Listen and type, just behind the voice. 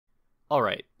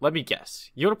Alright, let me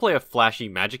guess. You want to play a flashy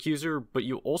magic user, but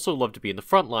you also love to be in the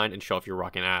front line and show off your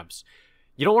rockin' abs.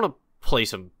 You don't want to play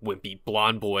some wimpy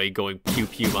blonde boy going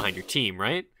pew-pew behind your team,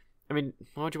 right? I mean,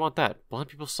 why would you want that? Blonde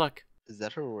people suck. Is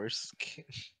that her worst skin?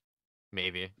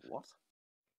 Maybe. What?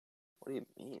 What do you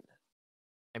mean?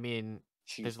 I mean,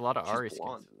 there's a lot of Ari she's skins.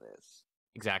 blonde in this.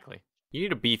 Exactly. You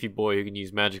need a beefy boy who can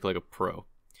use magic like a pro.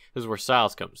 This is where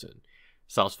Sylas comes in.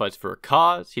 Sylas fights for a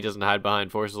cause, he doesn't hide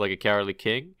behind forces like a cowardly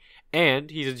king, and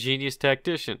he's a genius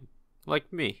tactician.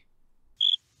 Like me.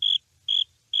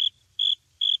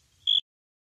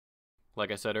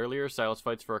 Like I said earlier, Sylas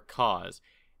fights for a cause,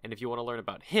 and if you want to learn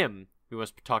about him, we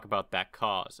must talk about that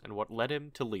cause and what led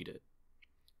him to lead it.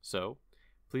 So,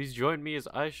 please join me as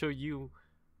I show you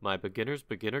my beginner's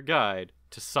beginner guide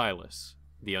to Sylas,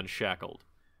 the Unshackled.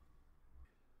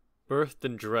 Birthed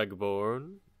in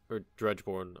Dredgeborn,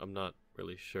 I'm not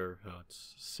really sure how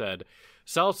it's said,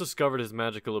 Sylas discovered his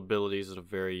magical abilities at a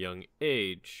very young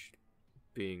age.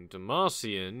 Being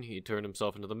Demacian, he turned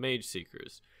himself into the Mage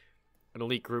Seekers, an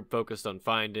elite group focused on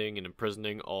finding and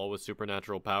imprisoning all with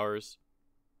supernatural powers.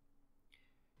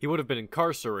 He would have been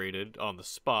incarcerated on the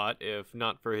spot if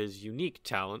not for his unique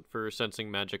talent for sensing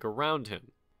magic around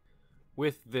him.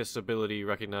 With this ability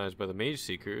recognized by the Mage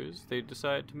Seekers, they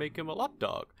decided to make him a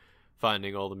lapdog,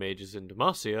 finding all the mages in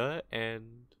Demacia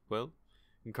and, well,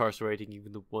 incarcerating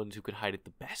even the ones who could hide it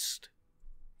the best.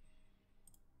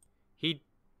 He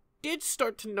did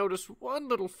start to notice one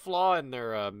little flaw in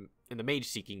their in the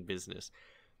mage-seeking business.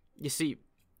 You see,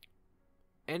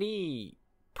 any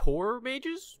poor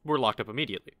mages were locked up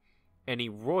immediately. Any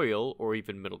royal or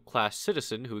even middle-class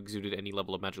citizen who exuded any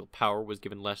level of magical power was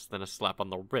given less than a slap on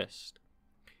the wrist.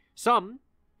 Some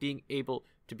being able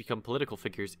to become political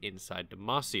figures inside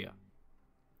Demacia.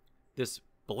 This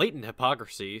blatant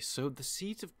hypocrisy sowed the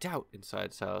seeds of doubt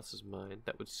inside Sylas's mind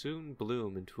that would soon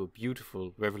bloom into a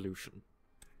beautiful revolution.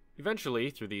 Eventually,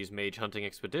 through these mage-hunting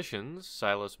expeditions,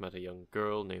 Sylas met a young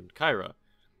girl named Kyra,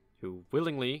 who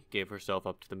willingly gave herself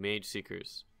up to the Mage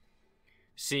Seekers.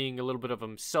 Seeing a little bit of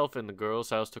himself in the girl,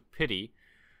 Sylas took pity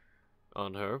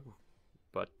on her,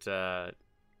 but,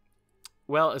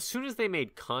 well, as soon as they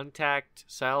made contact,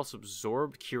 Sylas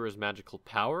absorbed Kyra's magical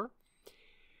power,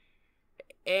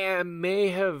 and may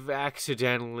have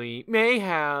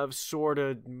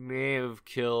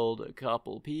killed a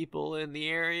couple people in the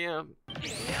area,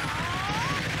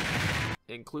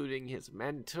 including his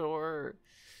mentor,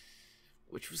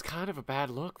 which was kind of a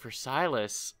bad look for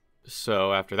Sylas.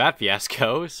 So after that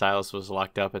fiasco, Sylas was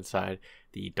locked up inside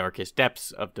the darkest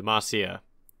depths of Demacia.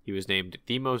 He was named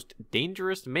the most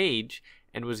dangerous mage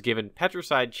and was given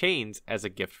petricide chains as a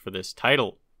gift for this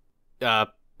title.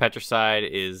 Petricide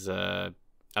is a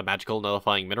magical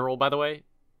nullifying mineral, by the way.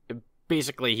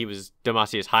 Basically, he was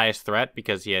Demacia's highest threat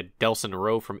because he had Delsin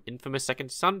Rowe from infamous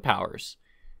Second Son powers.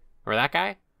 Or that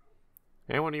guy?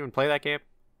 Anyone even play that game?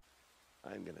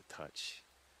 I'm gonna touch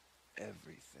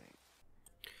everything.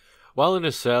 While in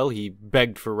his cell, he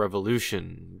begged for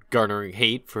revolution, garnering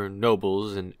hate for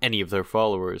nobles and any of their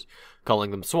followers,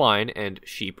 calling them swine and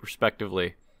sheep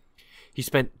respectively. He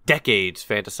spent decades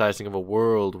fantasizing of a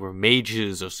world where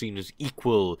mages are seen as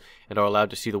equal and are allowed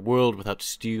to see the world without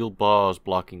steel bars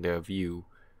blocking their view.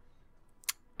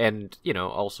 And,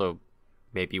 also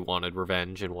maybe wanted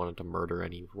revenge and wanted to murder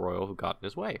any royal who got in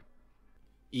his way.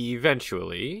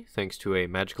 Eventually, thanks to a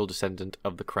magical descendant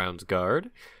of the Crown's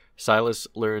Guard, Sylas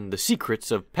learned the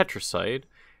secrets of petricide,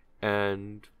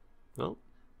 and, well,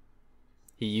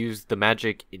 he used the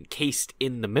magic encased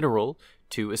in the mineral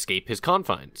to escape his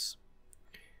confines.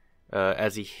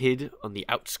 As he hid on the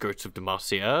outskirts of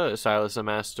Demacia, Sylas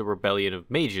amassed a rebellion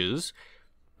of mages,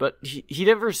 but he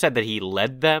never said that he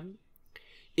led them.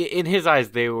 In his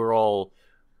eyes, they were all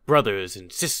brothers and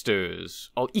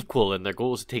sisters, all equal in their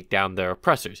goals to take down their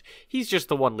oppressors. He's just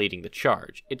the one leading the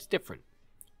charge. It's different.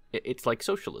 It's like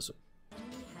socialism.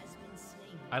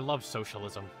 I love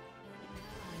socialism.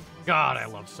 God, I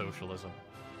love socialism.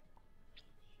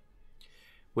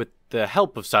 With the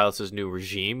help of Sylas's new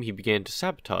regime, he began to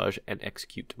sabotage and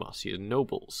execute Demacia's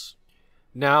nobles.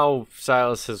 Now,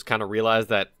 Sylas has kind of realized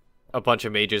that a bunch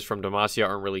of mages from Demacia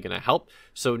aren't really going to help,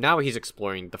 so now he's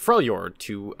exploring the Freljord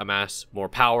to amass more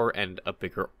power and a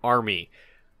bigger army.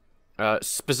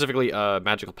 Specifically,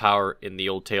 magical power in the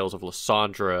old tales of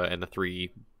Lysandra and the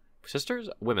three sisters?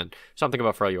 Women. Something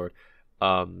about Freljord.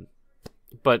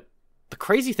 But the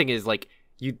crazy thing is,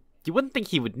 you wouldn't think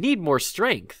he would need more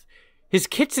strength. His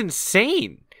kit's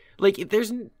insane. I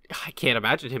can't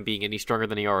imagine him being any stronger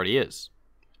than he already is.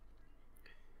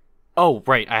 Oh,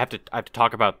 right. I have to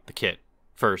talk about the kit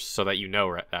first so that you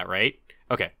know that, right?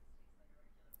 Okay.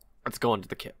 Let's go into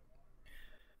the kit.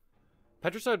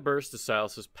 Petricide Burst is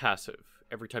Sylas's passive.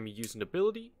 Every time you use an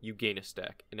ability, you gain a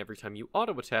stack, and every time you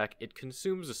auto-attack, it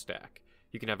consumes a stack.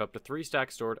 You can have up to 3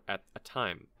 stacks stored at a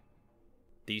time.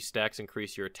 These stacks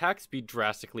increase your attack speed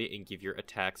drastically and give your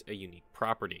attacks a unique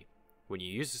property. When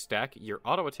you use a stack, your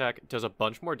auto-attack does a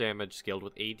bunch more damage scaled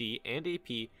with AD and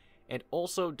AP, and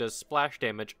also does splash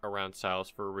damage around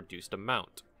Sylas for a reduced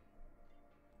amount.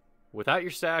 Without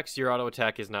your stacks, your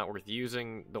auto-attack is not worth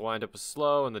using, the windup is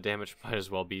slow, and the damage might as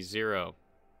well be 0.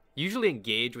 Usually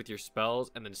engage with your spells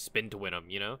and then spin to win them,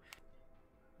 you know?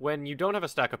 When you don't have a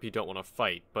stack up, you don't want to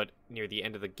fight, but near the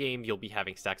end of the game, you'll be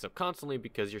having stacks up constantly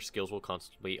because your skills will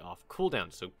constantly be off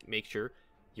cooldown, so make sure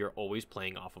you're always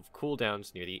playing off of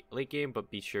cooldowns near the late game,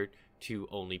 but be sure to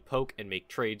only poke and make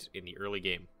trades in the early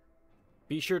game.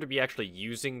 Be sure to be actually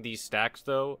using these stacks,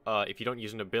 though. If you don't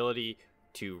use an ability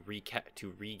to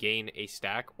regain a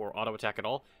stack or auto-attack at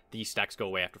all, these stacks go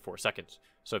away after 4 seconds.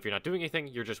 So if you're not doing anything,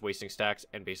 you're just wasting stacks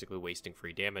and basically wasting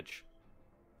free damage.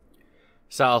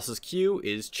 Sylas's Q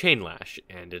is Chain Lash,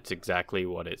 and it's exactly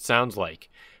what it sounds like.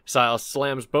 Sylas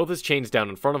slams both his chains down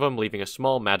in front of him, leaving a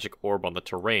small magic orb on the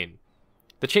terrain.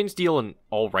 The chains deal an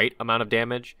alright amount of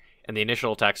damage, and the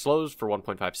initial attack slows for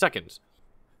 1.5 seconds.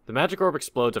 The magic orb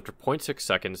explodes after 0.6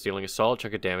 seconds, dealing a solid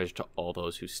chunk of damage to all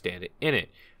those who stand in it.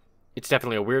 It's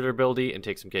definitely a weirder ability and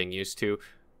takes some getting used to,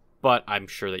 but I'm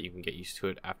sure that you can get used to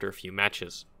it after a few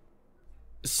matches.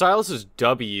 Sylas's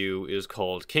W is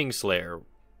called Kingslayer,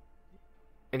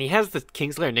 and he has the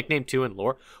Kingslayer nickname too in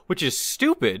lore, which is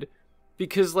stupid,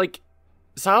 because, like,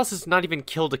 Sylas has not even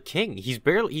killed a king. He's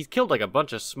killed, like, a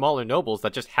bunch of smaller nobles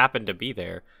that just happen to be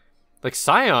there. Like,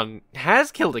 Scion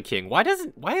has killed a king. Why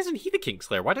isn't he the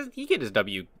Kingslayer? Why doesn't he get his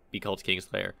W be called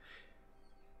Kingslayer?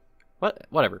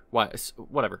 Whatever.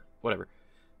 Whatever.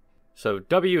 So,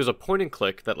 W is a point and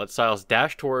click that lets Sylas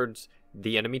dash towards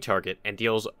the enemy target and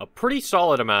deals a pretty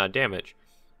solid amount of damage.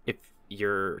 If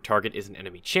your target is an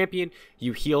enemy champion,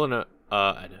 you heal an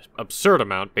absurd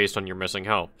amount based on your missing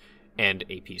health and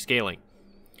AP scaling.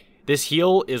 This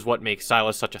heal is what makes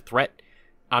Sylas such a threat.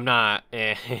 I'm not,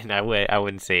 and I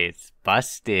wouldn't say it's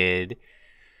busted,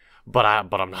 but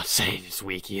I'm not saying it's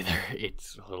weak either.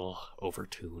 It's a little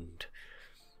overtuned.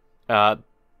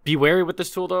 Be wary with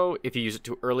this tool, though. If you use it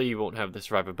too early, you won't have the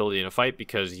survivability in a fight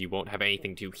because you won't have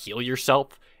anything to heal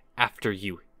yourself after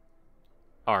you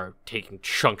are taking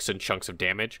chunks and chunks of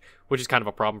damage, which is kind of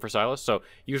a problem for Sylas. So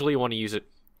usually you want to use it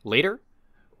later,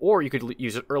 or you could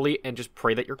use it early and just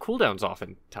pray that your cooldown's off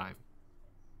in time.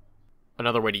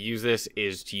 Another way to use this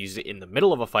is to use it in the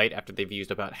middle of a fight after they've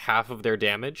used about half of their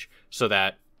damage, so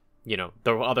that, you know,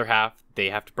 the other half, they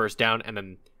have to burst down, and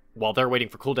then while they're waiting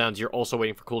for cooldowns, you're also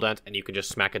waiting for cooldowns, and you can just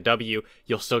smack a W.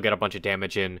 You'll still get a bunch of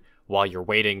damage in while you're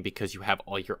waiting because you have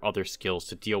all your other skills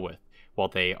to deal with while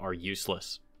they are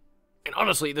useless. And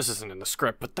honestly, this isn't in the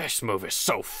script, but this move is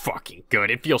so fucking good.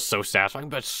 It feels so satisfying,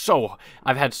 but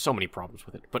I've had so many problems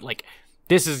with it. But, like,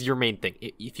 this is your main thing.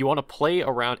 If you want to play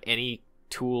around any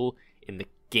tool in the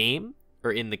game,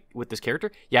 or with this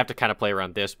character, you have to kind of play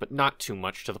around this, but not too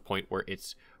much to the point where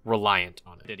it's reliant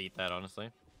on it. Did eat that,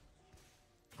 honestly.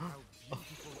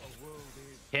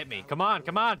 Hit me. Come on.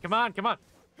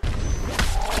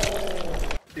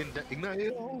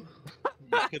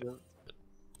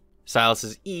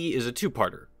 Sylas's E is a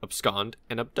two-parter, Abscond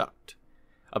and Abduct.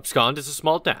 Abscond is a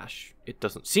small dash. It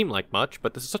doesn't seem like much,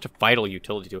 but this is such a vital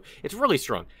utility to it. It's really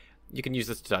strong. You can use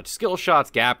this to dodge skill shots,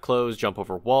 gap close, jump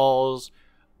over walls.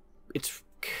 It's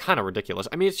kind of ridiculous.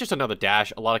 I mean, it's just another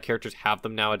dash. A lot of characters have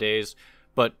them nowadays,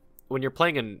 but when you're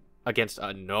playing against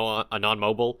a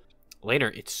non-mobile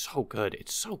laner, it's so good.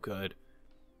 It's so good.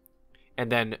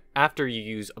 And then after you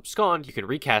use Abscond, you can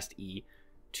recast E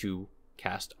to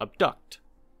cast Abduct.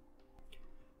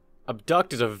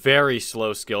 Abduct is a very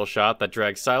slow skill shot that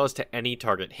drags Sylas to any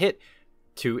target hit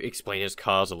to explain his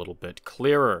cause a little bit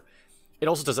clearer. It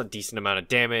also does a decent amount of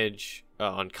damage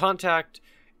on contact,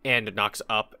 and knocks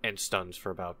up and stuns for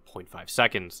about 0.5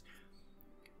 seconds.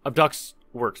 Abduct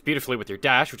works beautifully with your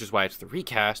dash, which is why it's the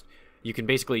recast. You can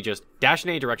basically just dash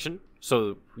in any direction,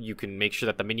 so you can make sure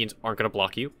that the minions aren't going to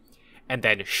block you, and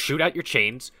then shoot out your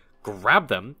chains, grab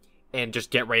them, and just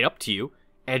get right up to you,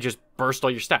 and just burst all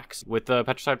your stacks with the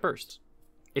Petricide Bursts.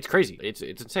 It's crazy. It's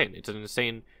insane. It's an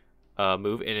insane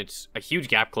move, and it's a huge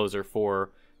gap closer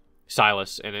for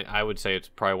Sylas, and I would say it's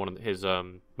probably one of his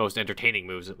most entertaining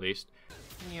moves, at least.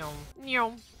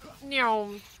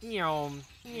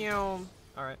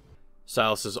 Alright.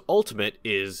 Sylas's ultimate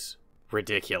is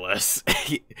ridiculous.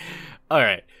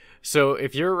 Alright, so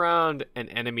if you're around an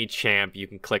enemy champ, you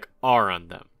can click R on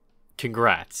them.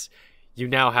 Congrats. You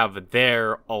now have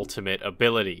their ultimate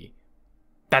ability.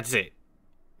 That's it.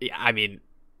 I mean,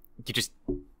 you just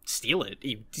steal it.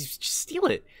 You just steal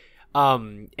it.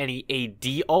 Any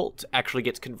AD ult actually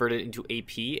gets converted into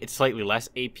AP. It's slightly less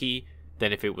AP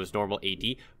than if it was normal AD,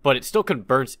 but it still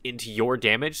converts into your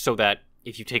damage so that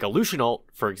if you take a Lucian ult,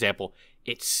 for example,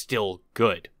 it's still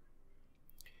good.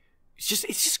 It's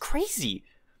just crazy.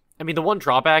 I mean, the one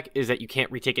drawback is that you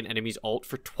can't retake an enemy's ult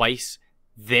for twice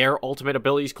their ultimate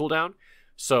abilities cooldown,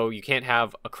 so you can't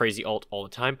have a crazy ult all the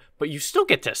time, but you still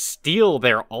get to steal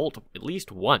their ult at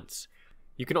least once.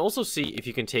 You can also see if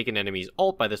you can take an enemy's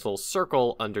ult by this little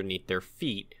circle underneath their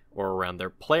feet or around their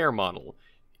player model.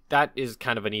 That is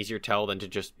kind of an easier tell than to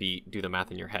just do the math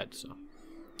in your head. So,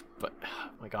 but oh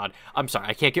my god, I'm sorry,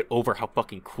 I can't get over how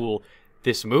fucking cool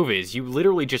this move is. You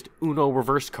literally just Uno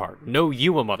reverse card. No,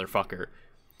 you a motherfucker.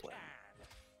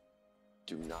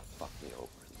 Do not fuck me over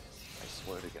in this. I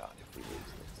swear to God, if we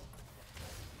lose this.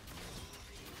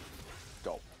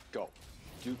 Go, go.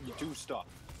 Do stop.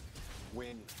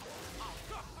 Win.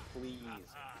 Please.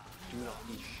 Do not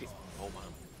be shit. Oh my.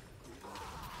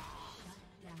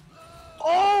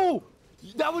 Oh!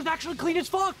 That was actually clean as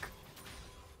fuck!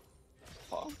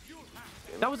 Fuck.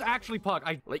 That was actually puck.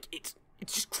 It's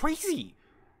just crazy.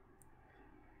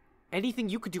 Anything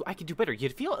you could do, I could do better.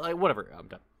 You'd feel like, whatever. I'm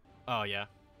done. Oh, yeah.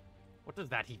 What does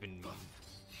that even mean?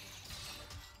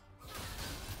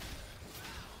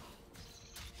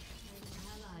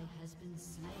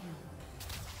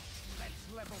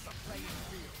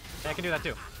 I can do that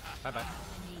too. Bye-bye.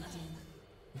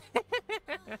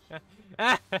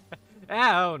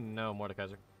 Oh no,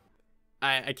 Mordekaiser.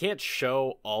 I can't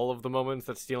show all of the moments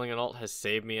that stealing an ult has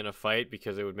saved me in a fight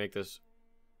because it would make this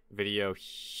video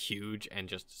huge and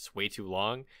just way too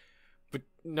long. But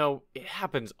no, it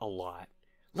happens a lot.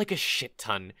 Like a shit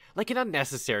ton. Like an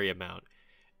unnecessary amount.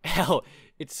 Hell,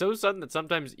 it's so sudden that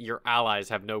sometimes your allies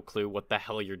have no clue what the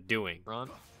hell you're doing. Ron?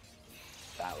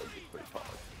 That would be pretty fun.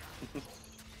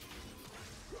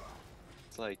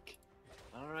 It's like,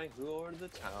 alright, who ordered the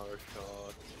tower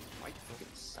shot? Quite fucking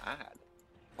sad.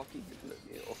 Fucking good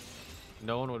deal.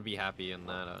 No one would be happy in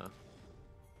that,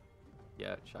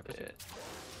 yeah, shotgun. Yeah.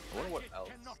 I wonder what else.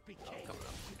 Coming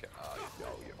up. Okay.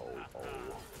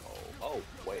 Oh,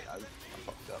 wait, I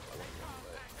fucked up. I went the wrong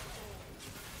way.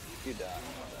 You died.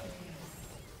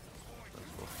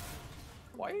 That's cool.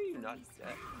 Why are you not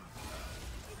dead?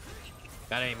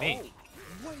 That ain't me.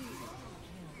 Oh,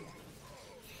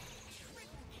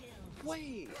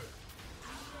 wait.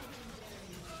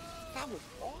 That was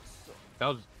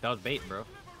awesome. That was bait, bro.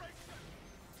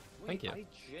 Wait, Thank you. I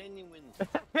genuinely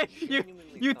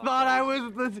you thought I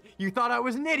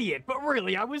was an idiot, but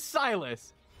really I was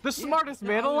Sylas, the smartest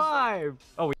man alive.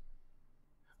 Like...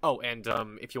 Oh, and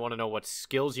if you want to know what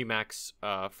skills you max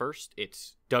first,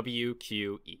 it's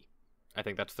WQE. I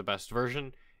think that's the best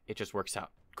version. It just works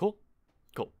out. Cool.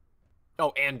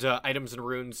 Oh, and items and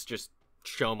runes, just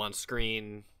show them on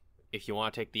screen. If you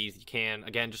want to take these, you can.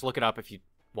 Again, just look it up if you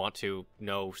want to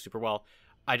know super well.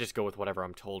 I just go with whatever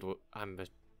I'm told. I'm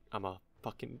a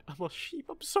sheep.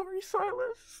 I'm sorry,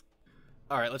 Sylas.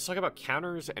 Alright, let's talk about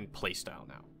counters and playstyle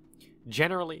now.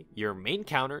 Generally, your main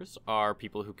counters are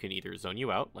people who can either zone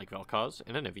you out, like Vel'Koz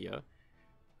and Anivia,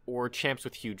 or champs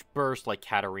with huge burst, like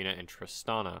Katarina and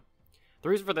Tristana. The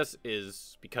reason for this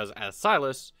is because, as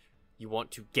Sylas, you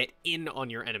want to get in on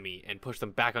your enemy and push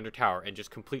them back under tower and just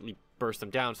completely burst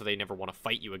them down so they never want to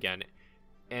fight you again,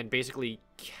 and basically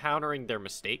countering their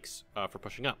mistakes for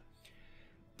pushing up.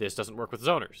 This doesn't work with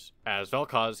zoners, as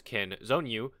Vel'Koz can zone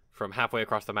you from halfway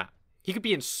across the map. He could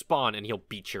be in spawn and he'll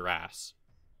beat your ass.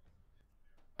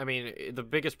 I mean, the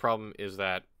biggest problem is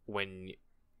that when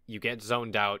you get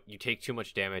zoned out, you take too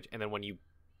much damage, and then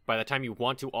by the time you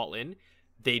want to all in,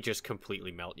 they just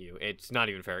completely melt you. It's not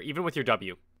even fair. Even with your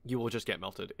W, you will just get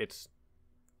melted.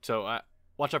 So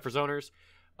watch out for zoners.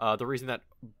 The reason that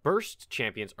burst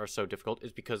champions are so difficult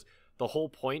is because the whole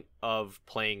point of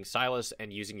playing Sylas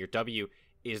and using your W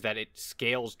is that it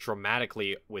scales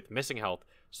dramatically with missing health.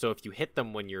 So if you hit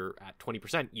them when you're at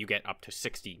 20%, you get up to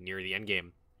 60 near the end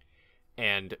game.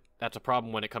 And that's a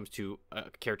problem when it comes to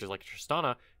characters like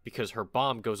Tristana, because her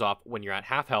bomb goes off when you're at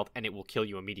half health and it will kill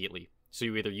you immediately. So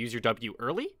you either use your W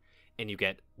early and you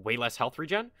get way less health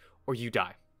regen, or you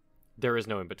die. There is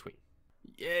no in between.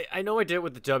 Yeah, I know I did it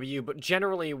with the W, but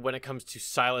generally when it comes to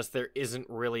Sylas, there isn't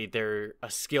really a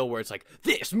skill where it's like,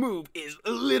 this move is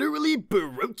literally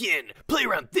broken. Play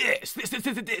around this. This.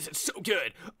 It's so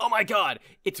good. Oh my god,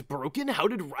 it's broken? How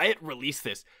did Riot release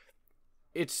this?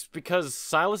 It's because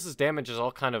Sylas's damage is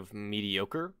all kind of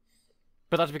mediocre,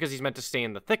 but that's because he's meant to stay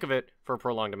in the thick of it for a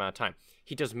prolonged amount of time.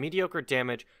 He does mediocre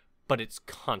damage, but it's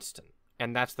constant,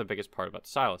 and that's the biggest part about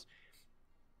Sylas.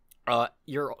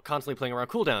 You're constantly playing around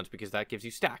cooldowns because that gives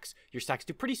you stacks. Your stacks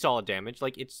do pretty solid damage,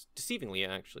 like it's deceivingly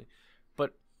actually,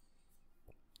 but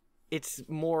it's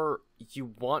more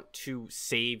you want to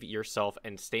save yourself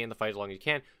and stay in the fight as long as you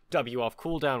can. W off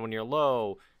cooldown when you're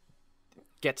low,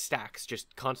 get stacks,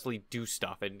 just constantly do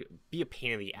stuff and be a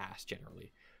pain in the ass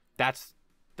generally. That's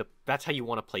how you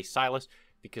want to play Sylas,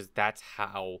 because that's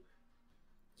how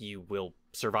you will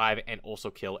survive and also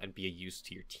kill and be a use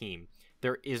to your team.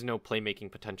 There is no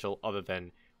playmaking potential other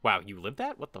than, wow, you lived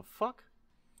that? What the fuck?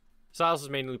 Sylas is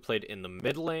mainly played in the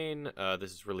mid lane.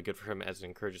 This is really good for him as it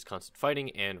encourages constant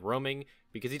fighting and roaming,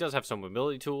 because he does have some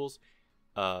mobility tools.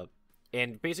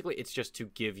 And basically it's just to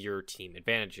give your team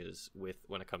advantages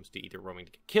when it comes to either roaming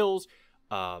to get kills,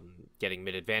 getting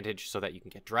mid advantage so that you can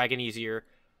get dragon easier.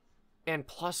 And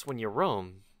plus, when you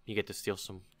roam, you get to steal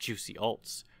some juicy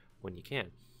ults when you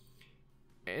can.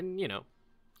 And, you know,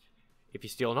 if you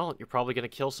steal an ult, you're probably going to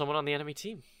kill someone on the enemy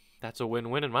team. That's a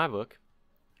win-win in my book.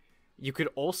 You could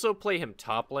also play him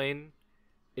top lane.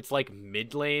 It's like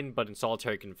mid lane, but in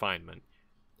solitary confinement.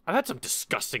 I've had some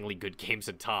disgustingly good games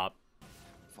in top.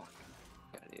 Fuck.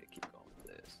 I need to keep going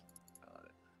with this. Got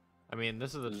it. I mean,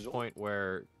 this is the point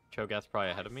where Cho'Gath's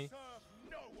probably ahead of me.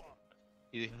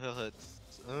 You hit.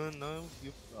 No,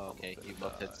 you. Okay, you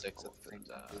both hit 6 at the same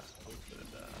time.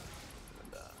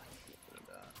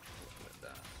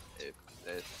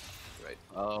 Right.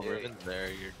 Oh, Riven's there,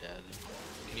 you're dead.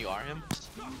 Can you R him?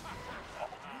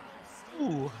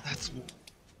 Ooh, that's.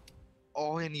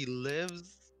 Oh, and he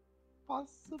lives?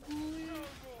 Possibly?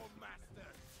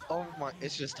 Oh my,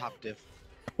 it's just top diff.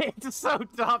 It's so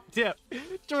top tip.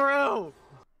 True.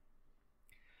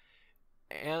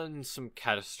 And some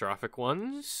catastrophic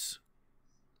ones.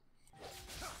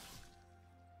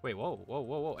 Wait,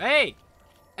 whoa. Hey!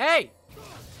 Hey!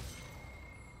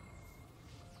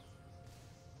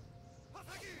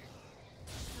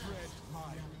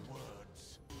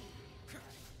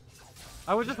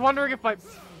 I was just wondering if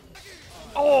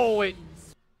Oh, wait.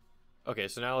 Okay,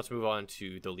 so now let's move on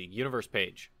to the League Universe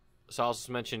page. Sylas is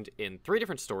mentioned in 3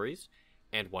 different stories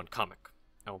and 1 comic.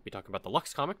 I won't be talking about the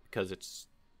Lux comic because it's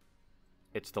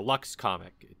the Lux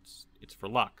comic. It's for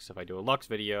Lux. If I do a Lux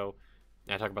video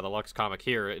and I talk about the Lux comic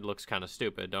here, it looks kind of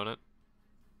stupid, don't it?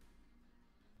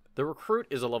 The Recruit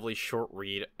is a lovely short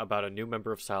read about a new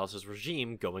member of Sylas'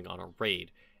 regime going on a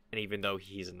raid. And even though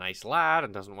he's a nice lad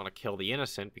and doesn't want to kill the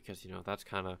innocent because, you know, that's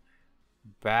kind of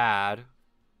bad,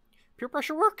 peer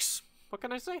pressure works. What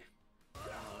can I say?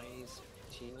 Guys,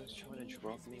 Tina's trying to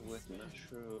drop me with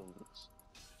mushrooms.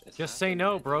 Just say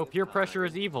no, bro. Peer pressure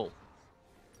is evil.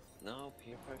 No,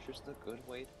 peer pressure's the good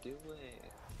way to do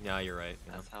it. Yeah, you're right.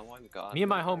 Yeah. That's how I'm got. Me and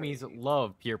my homies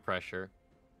love peer pressure.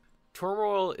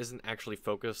 Turmoil isn't actually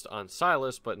focused on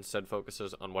Sylas, but instead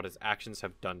focuses on what his actions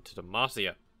have done to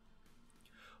Demacia.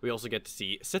 We also get to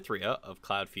see Cithria of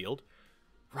Cloudfield.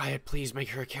 Riot, please make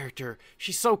her a character.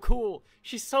 She's so cool.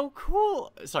 She's so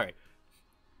cool. Sorry.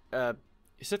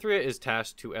 Cithria is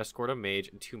tasked to escort a mage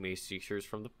and 2 mace seekers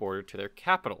from the border to their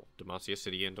capital, Demacia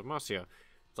City in Demacia.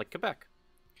 It's like Quebec.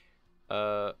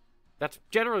 That's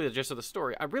generally the gist of the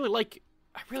story. I really like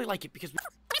it because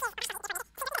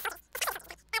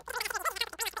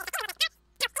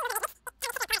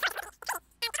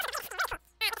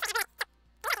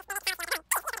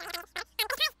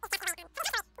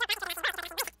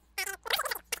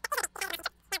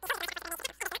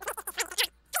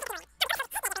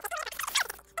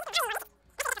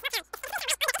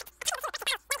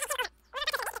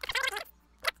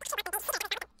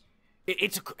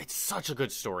it's such a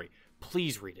good story.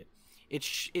 Please read it.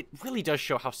 It really does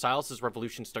show how Sylas'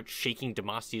 revolution starts shaking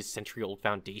Demacia's century-old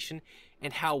foundation,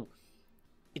 and how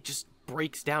it just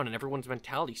breaks down and everyone's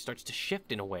mentality starts to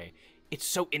shift in a way. It's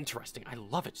so interesting. I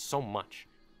love it so much.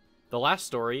 The last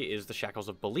story is The Shackles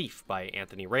of Belief by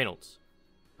Anthony Reynolds.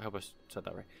 I hope I said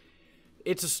that right.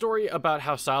 It's a story about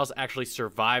how Sylas actually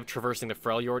survived traversing the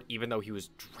Freljord even though he was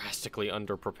drastically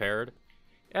underprepared.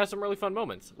 It has some really fun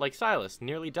moments, like Sylas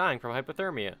nearly dying from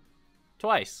hypothermia.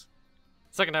 Twice.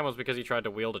 Second time was because he tried to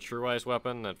wield a true ice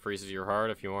weapon that freezes your heart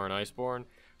if you aren't iceborn,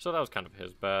 so that was kind of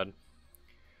his bad.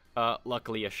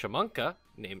 Luckily, a shamanka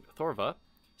named Thorva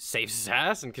saves his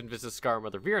ass and convinces Scar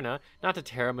Mother Virna not to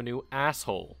tear him a new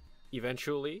asshole.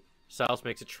 Eventually, Sylas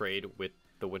makes a trade with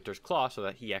the Winter's Claw so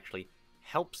that he actually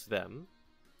helps them,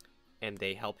 and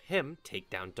they help him take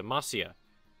down Demacia.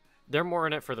 They're more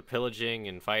in it for the pillaging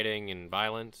and fighting and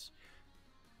violence,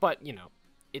 but, you know,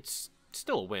 it's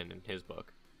still a win in his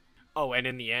book. Oh, and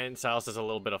in the end, Sylas does a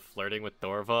little bit of flirting with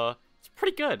Thorva. It's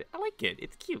pretty good. I like it.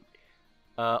 It's cute.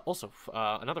 Also,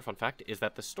 another fun fact is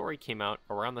that the story came out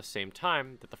around the same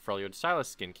time that the Freljord Sylas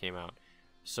skin came out.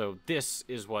 So this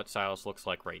is what Sylas looks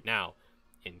like right now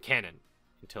in canon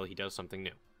until he does something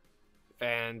new.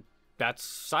 And that's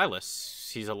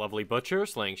Sylas. He's a lovely butcher,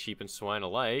 slaying sheep and swine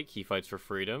alike. He fights for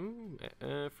freedom,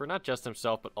 for not just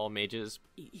himself, but all mages.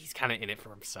 He's kind of in it for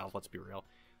himself, let's be real.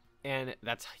 And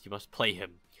that's how you must play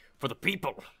him. For the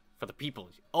people. For the people.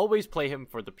 Always play him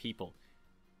for the people.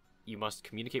 You must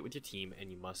communicate with your team,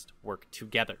 and you must work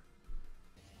together.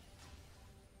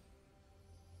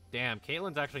 Damn,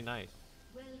 Caitlyn's actually nice.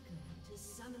 Welcome to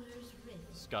Summoner's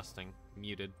Rift. Disgusting.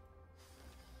 Muted.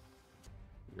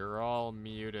 You're all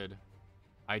muted.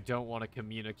 I don't want to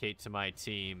communicate to my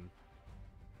team.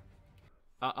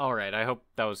 Alright, I hope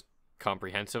that was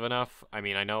comprehensive enough. I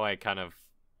mean, I know I kind of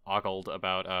ogled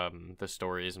about the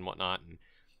stories and whatnot, and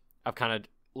I've kind of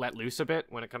let loose a bit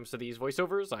when it comes to these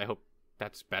voiceovers. I hope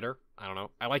that's better. I don't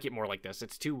know. I like it more like this.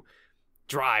 It's too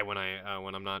dry when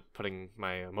I'm not putting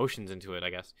my emotions into it, I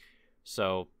guess.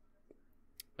 So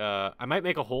I might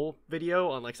make a whole video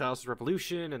on like Sylas'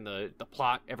 Revolution and the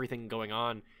plot, everything going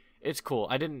on. It's cool.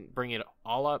 I didn't bring it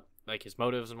all up, like his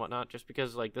motives and whatnot, just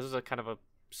because like this is a kind of a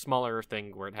smaller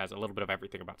thing where it has a little bit of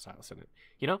everything about Sylas in it.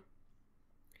 You know?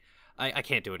 I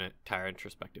can't do an entire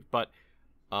introspective, but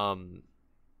I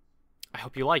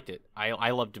hope you liked it. I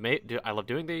love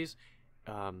doing these.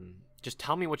 Just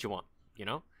tell me what you want, you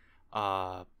know?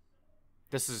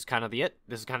 This is kind of the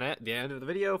end of the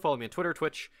video. Follow me on Twitter,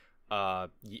 Twitch.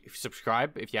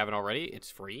 Subscribe if you haven't already. It's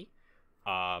free.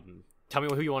 Tell me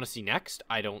who you want to see next.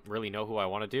 I don't really know who I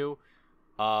want to do.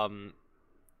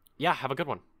 Yeah, have a good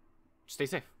one. Stay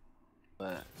safe.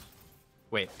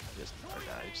 Wait. Just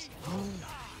dies.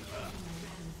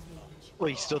 Oh,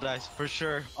 he still dies for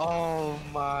sure. Oh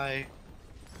my.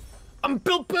 I'm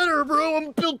built better, bro.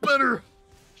 I'm built better.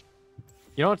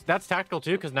 You know what? That's tactical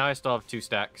too, because now I still have 2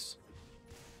 stacks.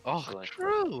 Oh, Like,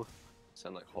 true.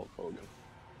 Sound like Hulk Hogan.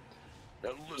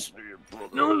 Now listen to your brother.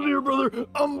 No, listen to your brother.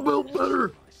 I'm built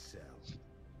better.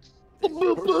 I'm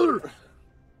built better.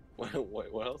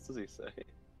 What else does he say?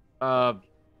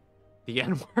 The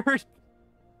N-word.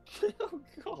 Oh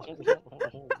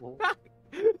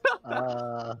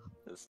god.